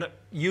light, and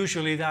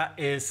usually that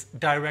is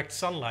direct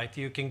sunlight,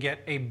 you can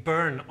get a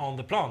burn on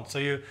the plant. So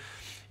you're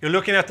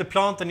looking at the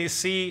plant and you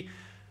see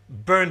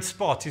burnt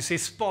spots. You see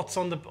spots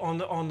on the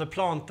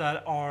plant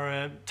that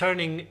are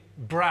turning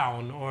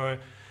brown, or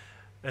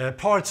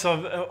parts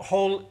of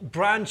whole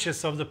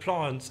branches of the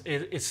plant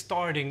is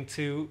starting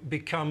to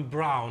become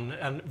brown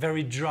and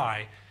very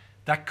dry.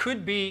 That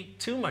could be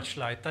too much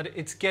light, that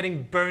it's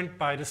getting burnt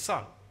by the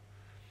sun.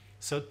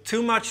 So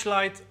too much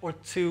light or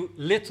too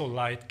little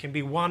light can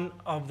be one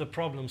of the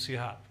problems you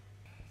have.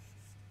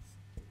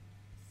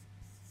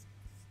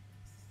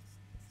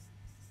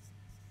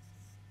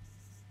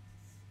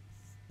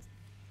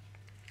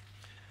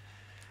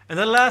 And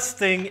the last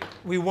thing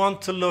we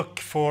want to look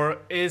for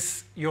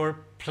is your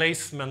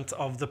placement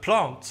of the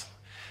plant.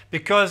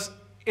 Because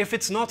if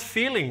it's not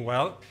feeling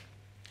well,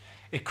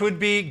 it could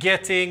be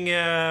getting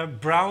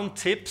brown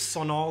tips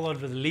on all of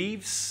the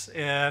leaves.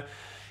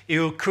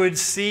 You could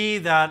see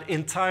that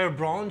entire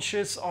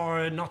branches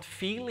are not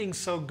feeling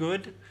so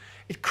good.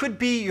 It could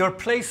be your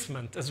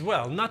placement as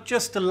well, not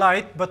just the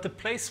light, but the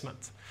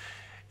placement.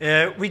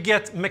 We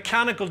get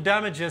mechanical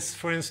damages,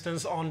 for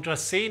instance, on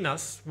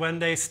dracaenas when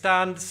they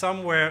stand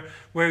somewhere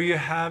where you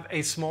have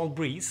a small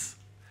breeze,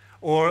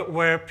 or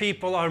where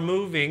people are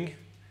moving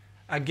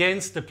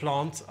against the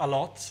plant a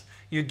lot.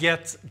 You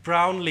get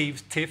brown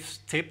leaf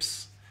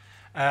tips,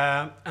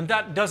 and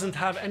that doesn't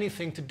have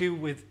anything to do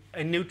with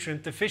a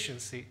nutrient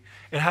deficiency.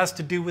 It has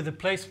to do with the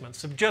placement.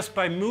 So just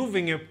by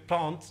moving your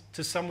plant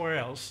to somewhere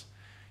else,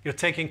 you're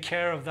taking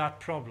care of that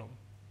problem.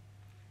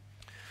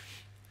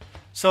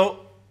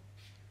 So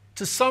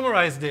to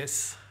summarize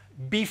this,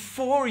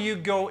 before you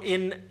go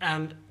in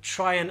and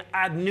try and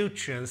add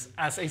nutrients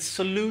as a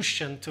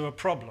solution to a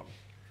problem,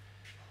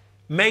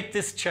 make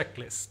this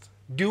checklist.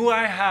 Do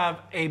I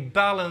have a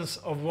balance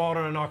of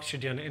water and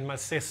oxygen in my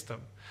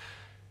system?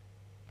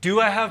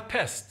 Do I have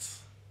pests?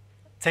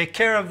 Take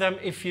care of them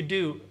if you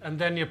do, and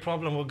then your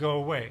problem will go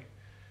away.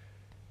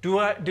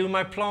 Do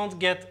my plant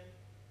get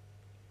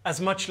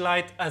as much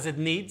light as it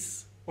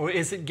needs, or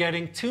is it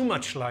getting too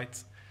much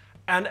light?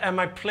 And am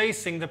I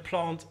placing the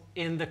plant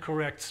in the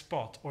correct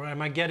spot, or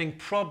am I getting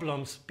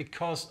problems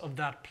because of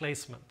that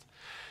placement?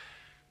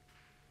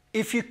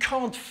 If you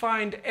can't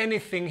find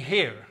anything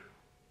here,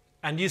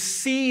 and you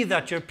see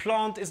that your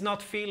plant is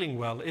not feeling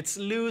well, it's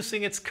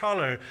losing its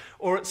color,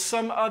 or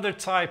some other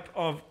type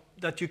of,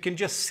 that you can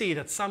just see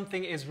that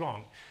something is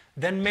wrong,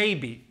 then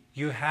maybe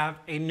you have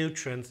a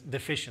nutrient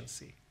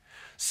deficiency.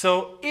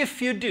 So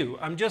if you do,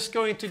 I'm just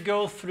going to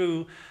go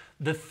through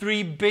the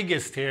three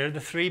biggest here, the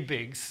three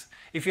bigs.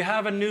 If you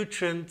have a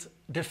nutrient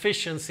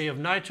deficiency of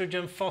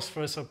nitrogen,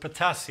 phosphorus, or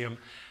potassium,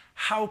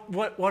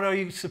 what are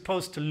you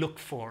supposed to look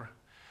for?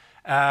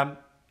 And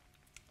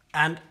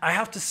I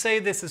have to say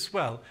this as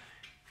well.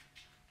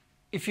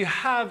 If you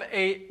have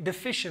a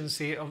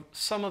deficiency of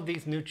some of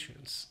these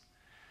nutrients,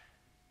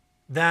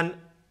 then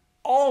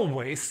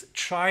always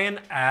try and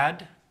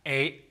add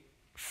a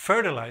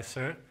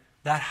fertilizer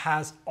that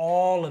has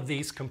all of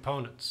these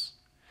components.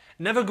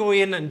 Never go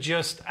in and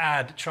just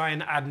try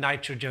and add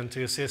nitrogen to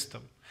your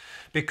system,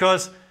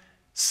 because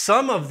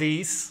some of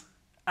these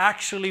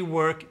actually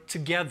work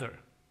together.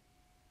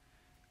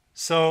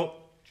 So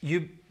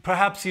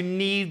perhaps you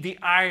need the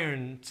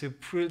iron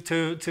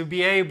to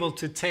be able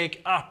to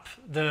take up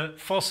the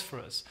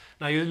phosphorus.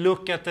 Now you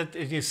look at it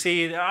and you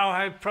see, oh,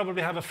 I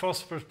probably have a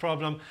phosphorus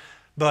problem,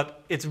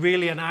 but it's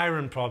really an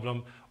iron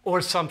problem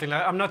or something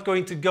like that. I'm not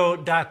going to go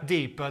that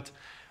deep, but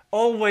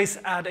always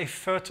add a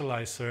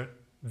fertilizer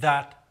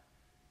that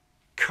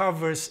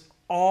covers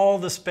all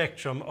the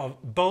spectrum of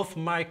both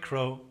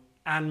micro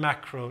and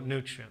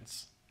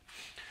macronutrients.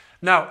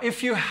 Now,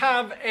 if you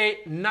have a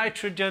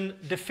nitrogen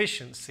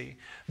deficiency,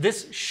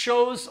 this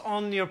shows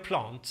on your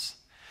plants.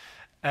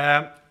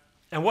 And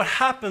what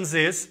happens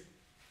is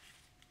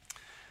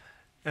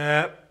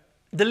the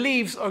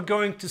leaves are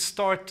going to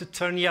start to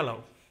turn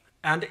yellow.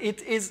 And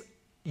it is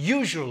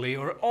usually,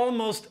 or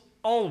almost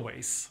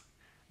always,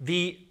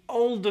 the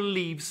older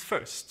leaves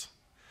first.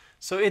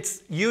 So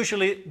it's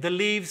usually the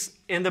leaves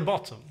in the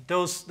bottom,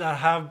 those that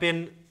have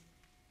been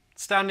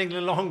standing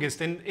the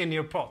longest in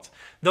your pot.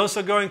 Those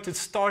are going to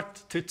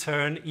start to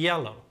turn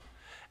yellow.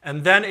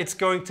 And then it's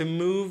going to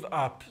move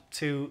up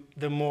to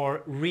the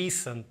more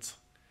recent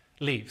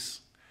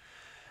leaves.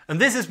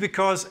 And this is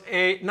because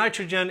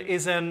nitrogen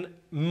is a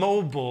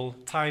mobile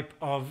type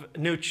of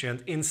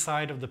nutrient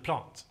inside of the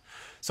plant.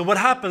 So what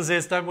happens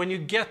is that when you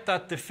get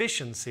that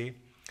deficiency,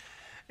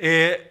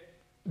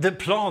 the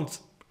plant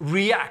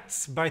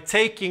reacts by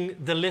taking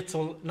the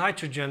little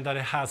nitrogen that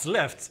it has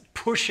left,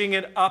 pushing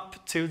it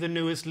up to the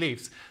newest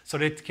leaves so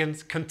that it can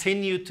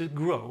continue to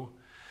grow,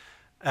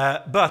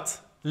 but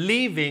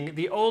leaving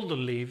the older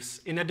leaves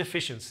in a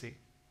deficiency.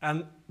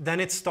 And then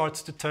it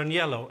starts to turn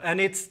yellow. And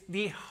it's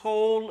the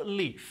whole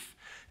leaf.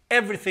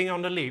 Everything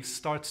on the leaf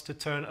starts to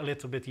turn a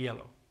little bit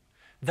yellow.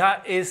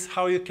 That is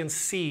how you can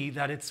see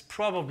that it's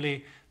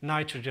probably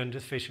nitrogen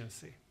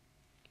deficiency.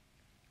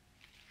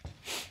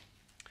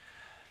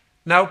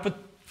 Now, but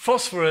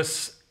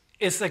phosphorus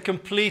is a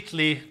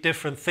completely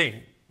different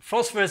thing.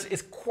 Phosphorus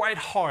is quite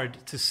hard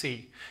to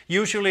see.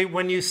 Usually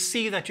when you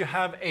see that you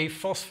have a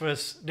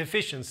phosphorus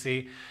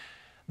deficiency,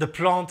 the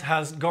plant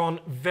has gone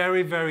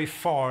very, very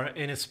far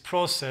in its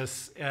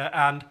process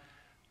and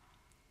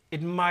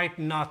it might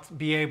not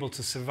be able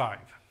to survive.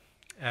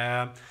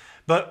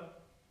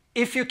 But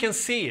if you can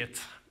see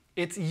it,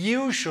 it's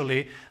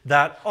usually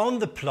that on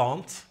the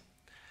plant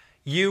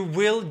you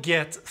will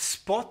get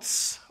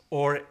spots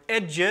or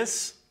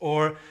edges,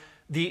 or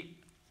the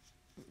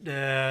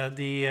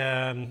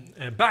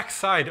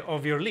backside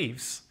of your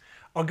leaves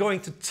are going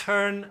to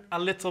turn a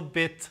little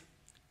bit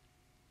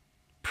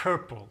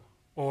purple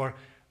or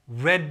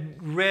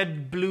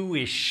red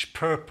bluish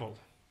purple.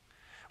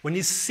 When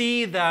you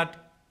see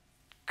that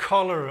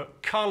color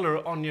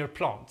on your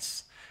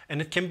plants,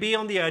 and it can be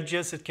on the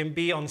edges, it can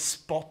be on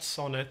spots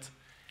on it,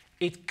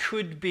 it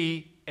could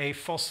be a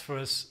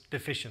phosphorus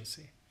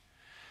deficiency.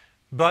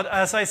 But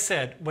as I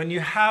said, when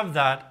you have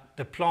that,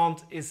 the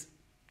plant is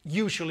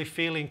usually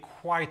feeling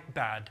quite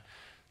bad.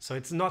 So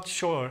it's not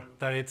sure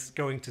that it's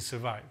going to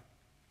survive.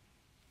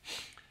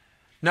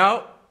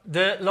 Now,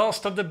 the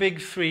last of the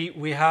big three,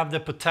 we have the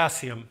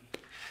potassium.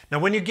 Now,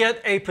 when you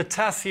get a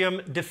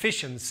potassium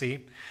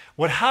deficiency,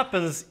 what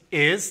happens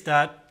is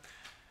that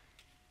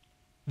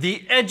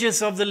the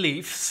edges of the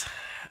leaves,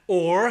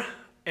 or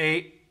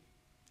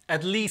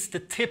at least the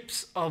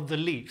tips of the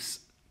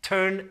leaves,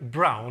 turn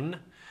brown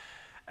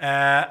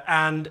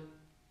and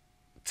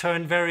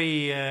turn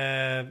very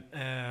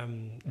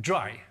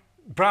dry,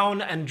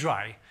 brown and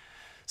dry.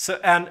 So,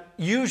 and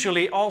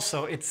usually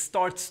also it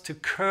starts to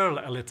curl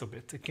a little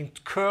bit. It can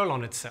curl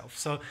on itself.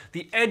 So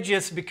the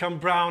edges become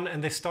brown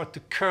and they start to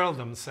curl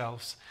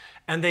themselves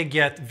and they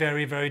get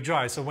very, very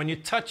dry. So when you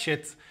touch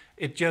it,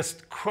 it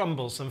just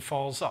crumbles and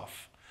falls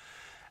off.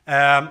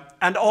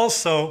 And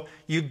also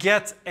you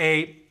get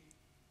a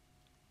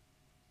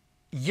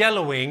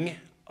yellowing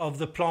of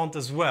the plant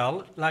as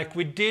well, like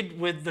we did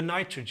with the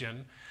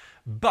nitrogen.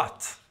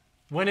 But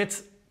when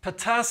it's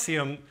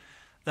potassium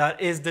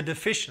that is the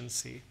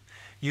deficiency,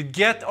 you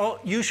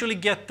usually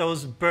get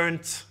those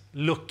burnt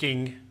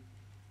looking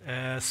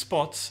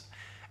spots.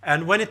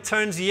 And when it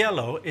turns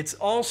yellow, it's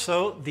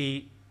also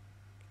the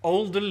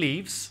older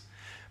leaves.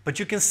 But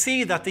you can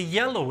see that the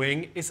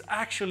yellowing is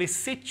actually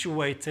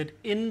situated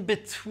in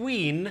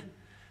between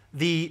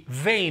the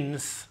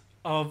veins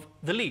of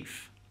the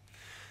leaf.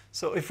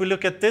 So if we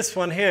look at this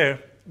one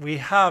here, we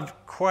have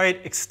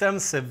quite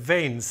extensive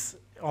veins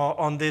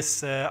on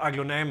this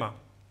aglonema.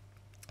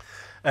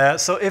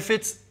 So if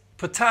it's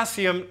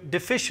potassium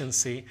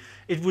deficiency,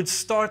 it would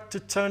start to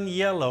turn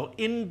yellow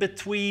in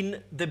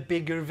between the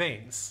bigger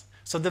veins.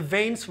 So the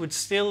veins would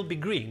still be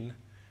green,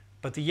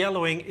 but the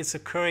yellowing is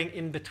occurring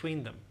in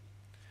between them.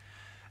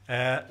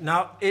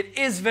 Now, it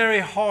is very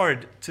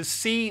hard to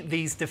see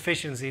these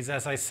deficiencies,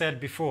 as I said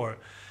before.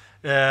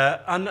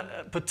 And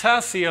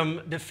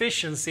potassium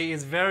deficiency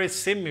is very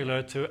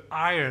similar to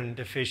iron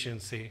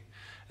deficiency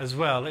as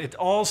well. It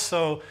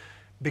also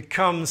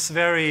becomes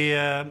very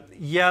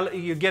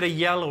you get a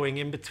yellowing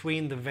in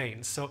between the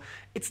veins. So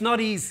it's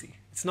not easy.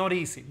 It's not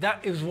easy.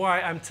 That is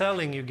why I'm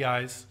telling you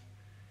guys,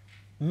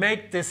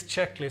 make this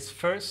checklist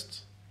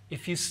first.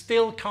 If you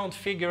still can't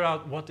figure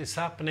out what is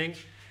happening,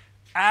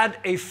 add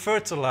a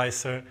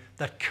fertilizer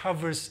that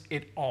covers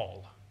it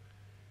all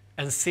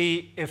and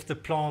see if the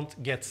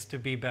plant gets to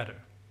be better.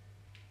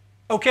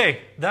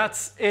 Okay,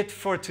 that's it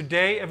for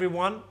today,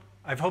 everyone.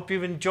 I hope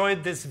you've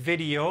enjoyed this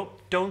video.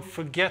 Don't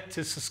forget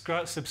to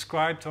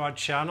subscribe to our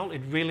channel.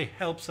 It really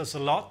helps us a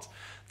lot.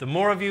 The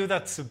more of you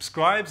that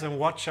subscribes and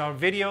watch our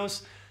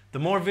videos, the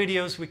more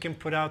videos we can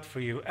put out for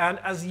you. And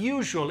as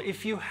usual,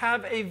 if you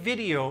have a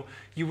video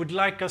you would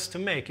like us to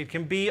make, it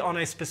can be on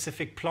a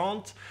specific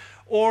plant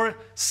or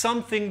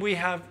something we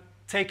have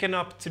taken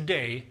up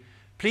today,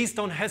 please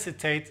don't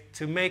hesitate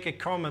to make a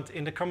comment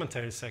in the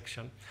commentary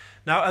section.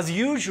 Now, as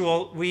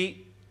usual,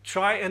 we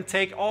try and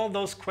take all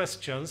those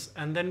questions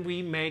and then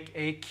we make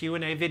a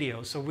Q&A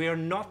video. So we are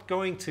not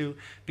going to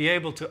be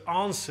able to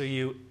answer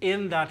you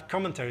in that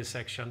commentary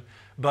section,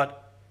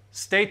 but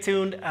stay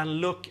tuned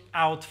and look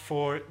out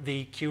for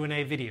the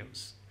Q&A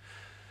videos.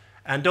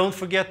 And don't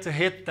forget to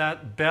hit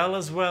that bell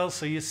as well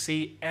so you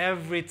see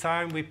every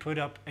time we put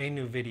up a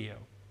new video.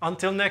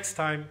 Until next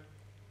time,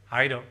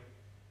 hej då!